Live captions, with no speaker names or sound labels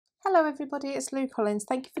Hello everybody, it's Lou Collins.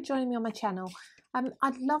 Thank you for joining me on my channel.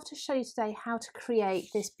 I'd love to show you today how to create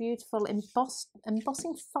this beautiful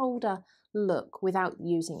embossing folder look without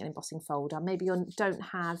using an embossing folder. Maybe you don't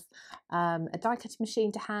have a die cutting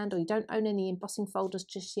machine to hand, or you don't own any embossing folders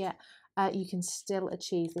just yet. You can still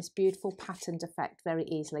achieve this beautiful patterned effect very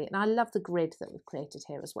easily. And I love the grid that we've created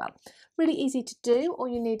here as well. Really easy to do. All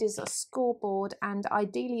you need is a scoreboard, and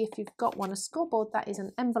ideally if you've got one, a scoreboard that is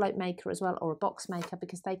an envelope maker as well, or a box maker,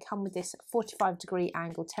 because they come with this 45-degree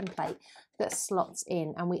angle template that slots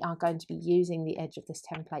in, and we are going to be using the edge of this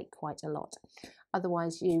template quite a lot.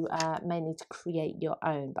 Otherwise you may need to create your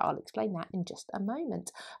own, but I'll explain that in just a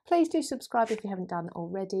moment. Please do subscribe if you haven't done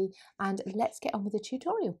already, and let's get on with the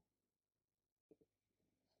tutorial.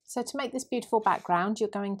 So to make this beautiful background, you're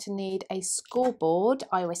going to need a scoreboard.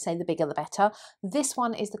 I always say the bigger the better. This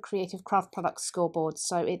one is the Creative Craft Products scoreboard.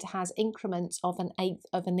 So it has increments of 1/8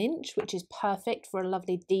 of an inch, which is perfect for a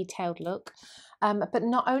lovely detailed look. But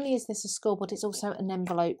not only is this a scoreboard, it's also an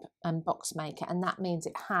envelope and box maker. And that means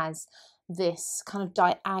it has this kind of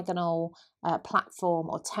diagonal platform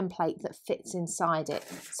or template that fits inside it.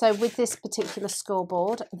 So with this particular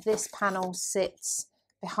scoreboard, this panel sits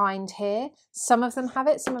behind here. Some of them have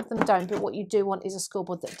it, some of them don't, but what you do want is a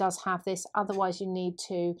scoreboard that does have this. Otherwise you need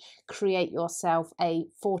to create yourself a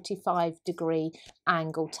 45-degree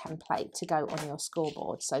angle template to go on your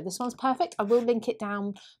scoreboard. So this one's perfect. I will link it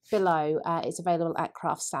down below. It's available at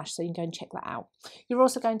Craft Stash, so you can go and check that out. You're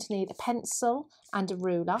also going to need a pencil and a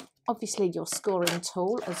ruler, obviously your scoring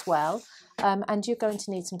tool as well, and you're going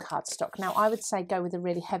to need some cardstock. Now I would say go with a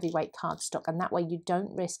really heavyweight cardstock, and that way you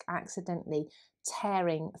don't risk accidentally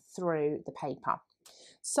tearing through the paper.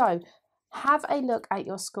 So have a look at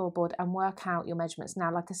your scoreboard and work out your measurements.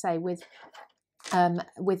 Now, like I say, with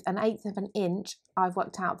 1/8 of an inch, I've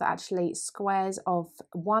worked out that actually squares of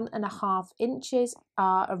 1.5 inches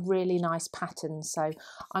are a really nice pattern. So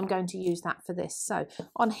I'm going to use that for this. So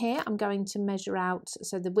on here, I'm going to measure out,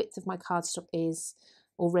 so the width of my cardstock is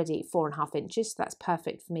already 4.5 inches. So that's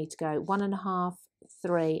perfect for me to go 1.5,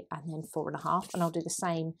 3, and then 4.5. And I'll do the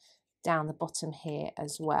same down the bottom here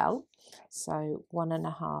as well. So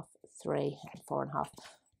 1.5, 3, and 4.5.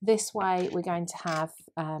 This way we're going to have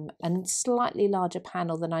a slightly larger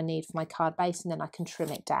panel than I need for my card base, and then I can trim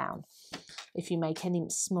it down. If you make any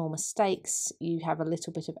small mistakes, you have a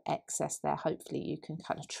little bit of excess there. Hopefully you can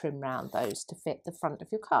kind of trim around those to fit the front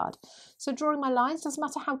of your card. So drawing my lines, doesn't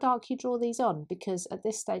matter how dark you draw these on, because at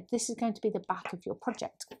this stage this is going to be the back of your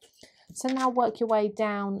project. So now work your way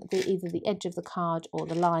down either the edge of the card or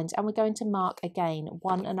the lines, and we're going to mark again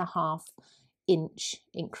 1.5 inch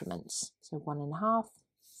increments. So 1.5,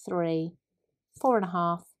 3,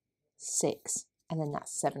 4.5, 6, and then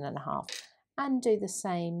that's 7.5. And do the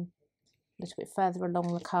same a little bit further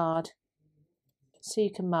along the card, so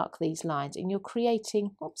you can mark these lines. And you're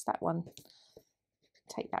creating, oops, that one,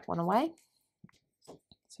 take that one away.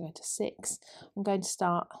 So go to 6. I'm going to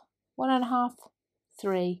start 1.5,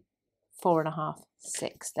 3, 4.5,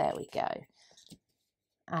 6. There we go.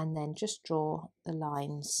 And then just draw the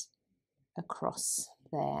lines across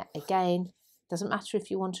there again. Doesn't matter if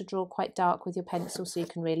you want to draw quite dark with your pencil so you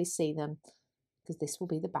can really see them, because this will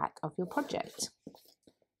be the back of your project.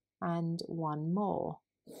 And one more.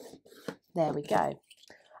 There we go.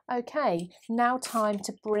 Okay, now time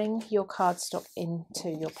to bring your cardstock into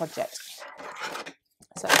your project.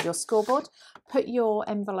 So your scoreboard, put your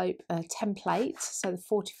envelope template, so the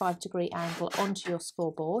 45-degree angle, onto your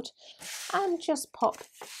scoreboard, and just pop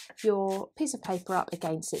your piece of paper up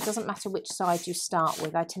against it. It doesn't matter which side you start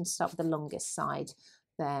with. I tend to start with the longest side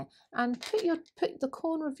there, and put the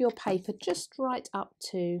corner of your paper just right up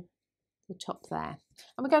to the top there.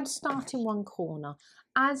 And we're going to start in one corner.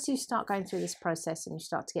 As you start going through this process and you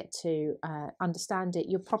start to get to understand it,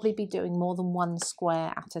 you'll probably be doing more than one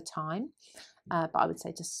square at a time. But I would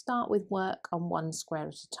say to start with, work on one square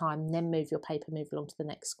at a time, then move your paper, move along to the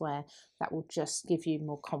next square. That will just give you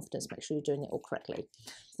more confidence. Make sure you're doing it all correctly.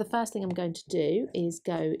 So the first thing I'm going to do is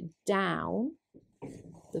go down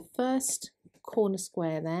the first corner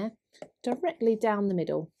square there, directly down the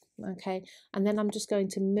middle. Okay, and then I'm just going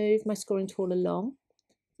to move my scoring tool along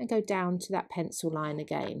and go down to that pencil line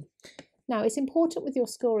again. Now, it's important with your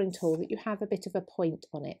scoring tool that you have a bit of a point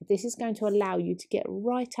on it. This is going to allow you to get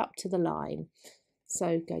right up to the line.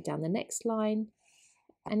 So go down the next line,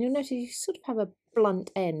 and you'll notice you sort of have a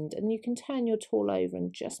blunt end, and you can turn your tool over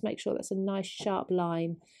and just make sure that's a nice sharp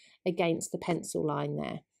line against the pencil line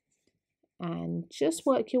there. And just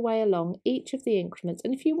work your way along each of the increments.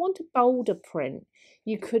 And if you want a bolder print,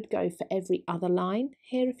 you could go for every other line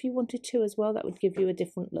here if you wanted to as well. That would give you a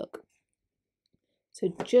different look.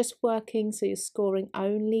 So just working, so you're scoring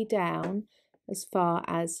only down as far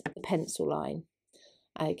as the pencil line.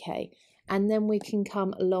 Okay, and then we can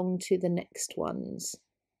come along to the next ones.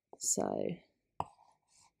 So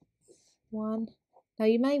one. Now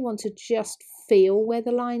you may want to just feel where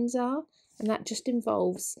the lines are, and that just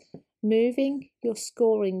involves moving your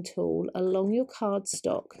scoring tool along your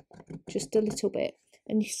cardstock just a little bit,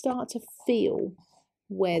 and you start to feel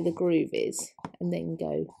where the groove is and then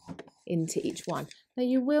go into each one. Now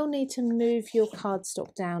you will need to move your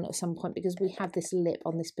cardstock down at some point because we have this lip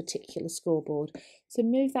on this particular scoreboard. So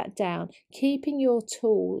move that down, keeping your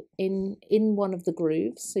tool in one of the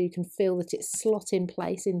grooves so you can feel that it's slot in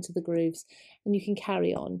place into the grooves, and you can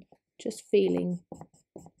carry on just feeling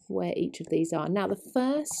where each of these are. Now the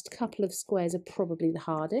first couple of squares are probably the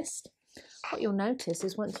hardest. What you'll notice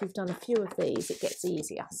is once you've done a few of these, it gets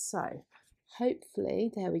easier. So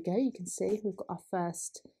hopefully, there we go, you can see we've got our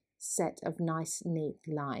first set of nice neat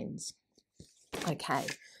lines. Okay,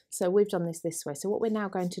 so we've done this way. So what we're now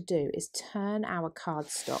going to do is turn our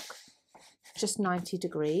cardstock just 90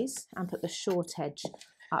 degrees and put the short edge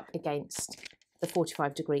up against the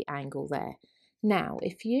 45-degree angle there. Now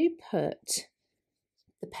if you put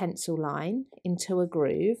the pencil line into a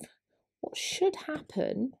groove, what should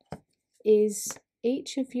happen is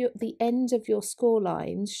each of the ends of your score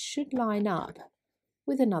lines should line up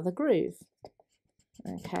with another groove.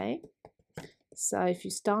 Okay, so if you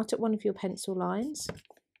start at one of your pencil lines,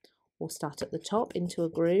 or start at the top into a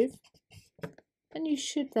groove, and you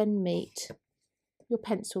should then meet your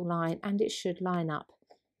pencil line, and it should line up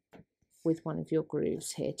with one of your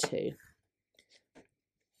grooves here too.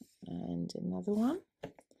 And another one.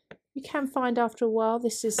 You can find after a while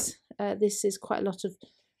this is quite a lot of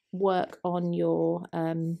work on your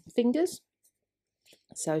fingers,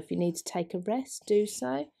 so if you need to take a rest, do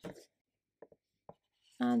so.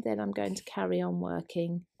 And then I'm going to carry on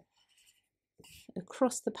working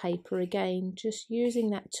across the paper again, just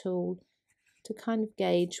using that tool to kind of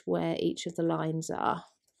gauge where each of the lines are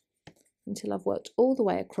until I've worked all the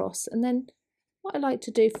way across. And then what I like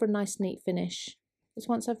to do for a nice neat finish is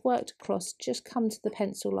once I've worked across, just come to the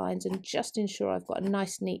pencil lines and just ensure I've got a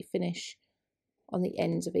nice neat finish on the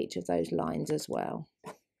ends of each of those lines as well.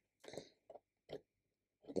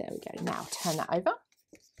 There we go. Now turn that over.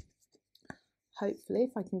 Hopefully,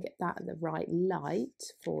 if I can get that at the right light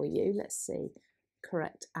for you, let's see,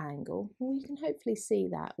 correct angle. Well, you can hopefully see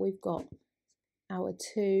that we've got our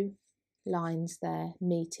two lines there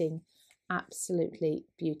meeting absolutely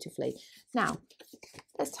beautifully. Now,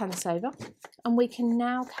 let's turn this over, and we can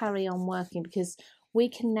now carry on working because we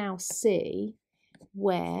can now see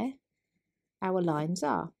where our lines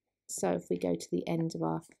are. So if we go to the end of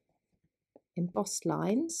our embossed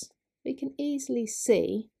lines, we can easily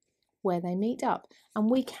see where they meet up, and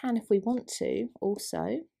we can, if we want to,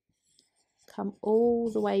 also come all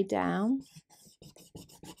the way down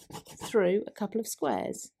through a couple of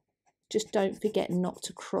squares. Just don't forget not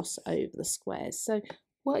to cross over the squares. So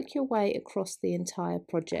work your way across the entire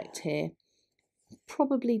project here,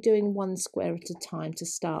 probably doing one square at a time to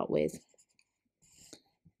start with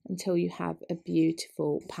until you have a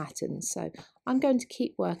beautiful pattern. So I'm going to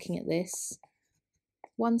keep working at this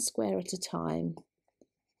one square at a time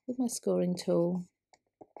with my scoring tool,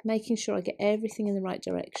 making sure I get everything in the right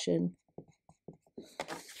direction,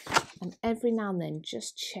 and every now and then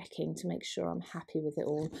just checking to make sure I'm happy with it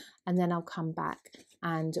all, and then I'll come back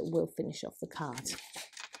and we'll finish off the card.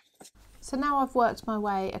 So now I've worked my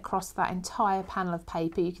way across that entire panel of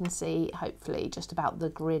paper. You can see hopefully just about the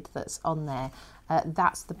grid that's on there.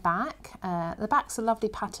 That's the back. The back's a lovely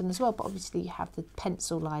pattern as well, but obviously you have the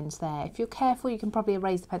pencil lines there. If you're careful, you can probably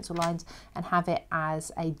erase the pencil lines and have it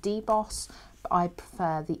as a deboss, but I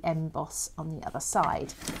prefer the emboss on the other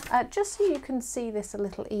side. Just so you can see this a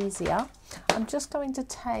little easier, I'm just going to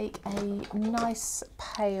take a nice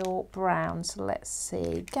pale brown. So let's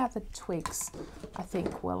see, gathered twigs I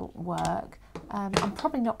think will work. I'm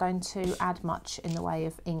probably not going to add much in the way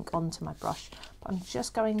of ink onto my brush, but I'm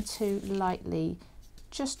just going to lightly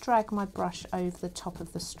just drag my brush over the top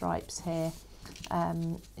of the stripes here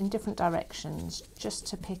in different directions, just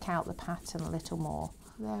to pick out the pattern a little more.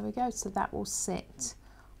 There we go, so that will sit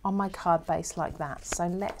on my card base like that. So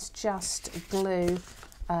let's just glue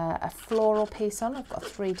a floral piece on. I've got a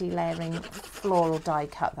 3D layering floral die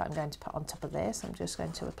cut that I'm going to put on top of this. I'm just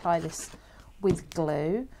going to apply this with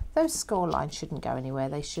glue. Those score lines shouldn't go anywhere,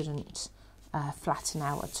 they shouldn't flatten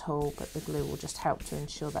out at all, but the glue will just help to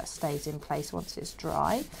ensure that stays in place once it's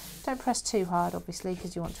dry. Don't press too hard obviously,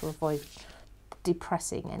 because you want to avoid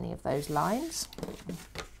depressing any of those lines.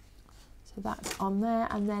 So that's on there,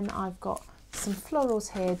 and then I've got some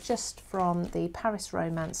florals here just from the Paris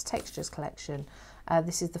Romance Textures collection.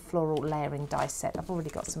 This is the floral layering die set. I've already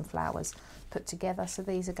got some flowers put together, so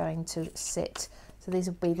these are going to sit. So these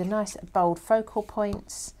will be the nice bold focal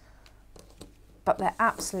points, but they're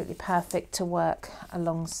absolutely perfect to work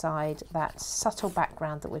alongside that subtle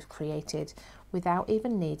background that we've created without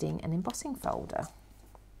even needing an embossing folder.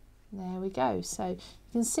 There we go. So you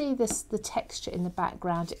can see this, the texture in the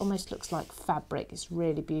background. It almost looks like fabric. It's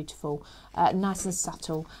really beautiful, nice and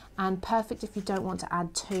subtle, and perfect if you don't want to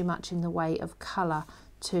add too much in the way of colour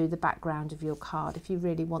to the background of your card. If you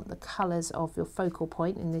really want the colours of your focal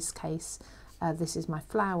point, in this case, this is my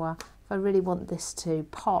flower. If I really want this to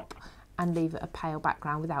pop and leave it a pale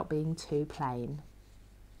background without being too plain.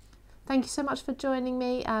 Thank you so much for joining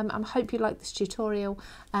me. I hope you like this tutorial,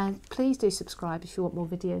 and please do subscribe if you want more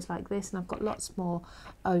videos like this, and I've got lots more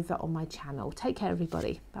over on my channel. Take care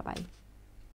everybody. Bye bye.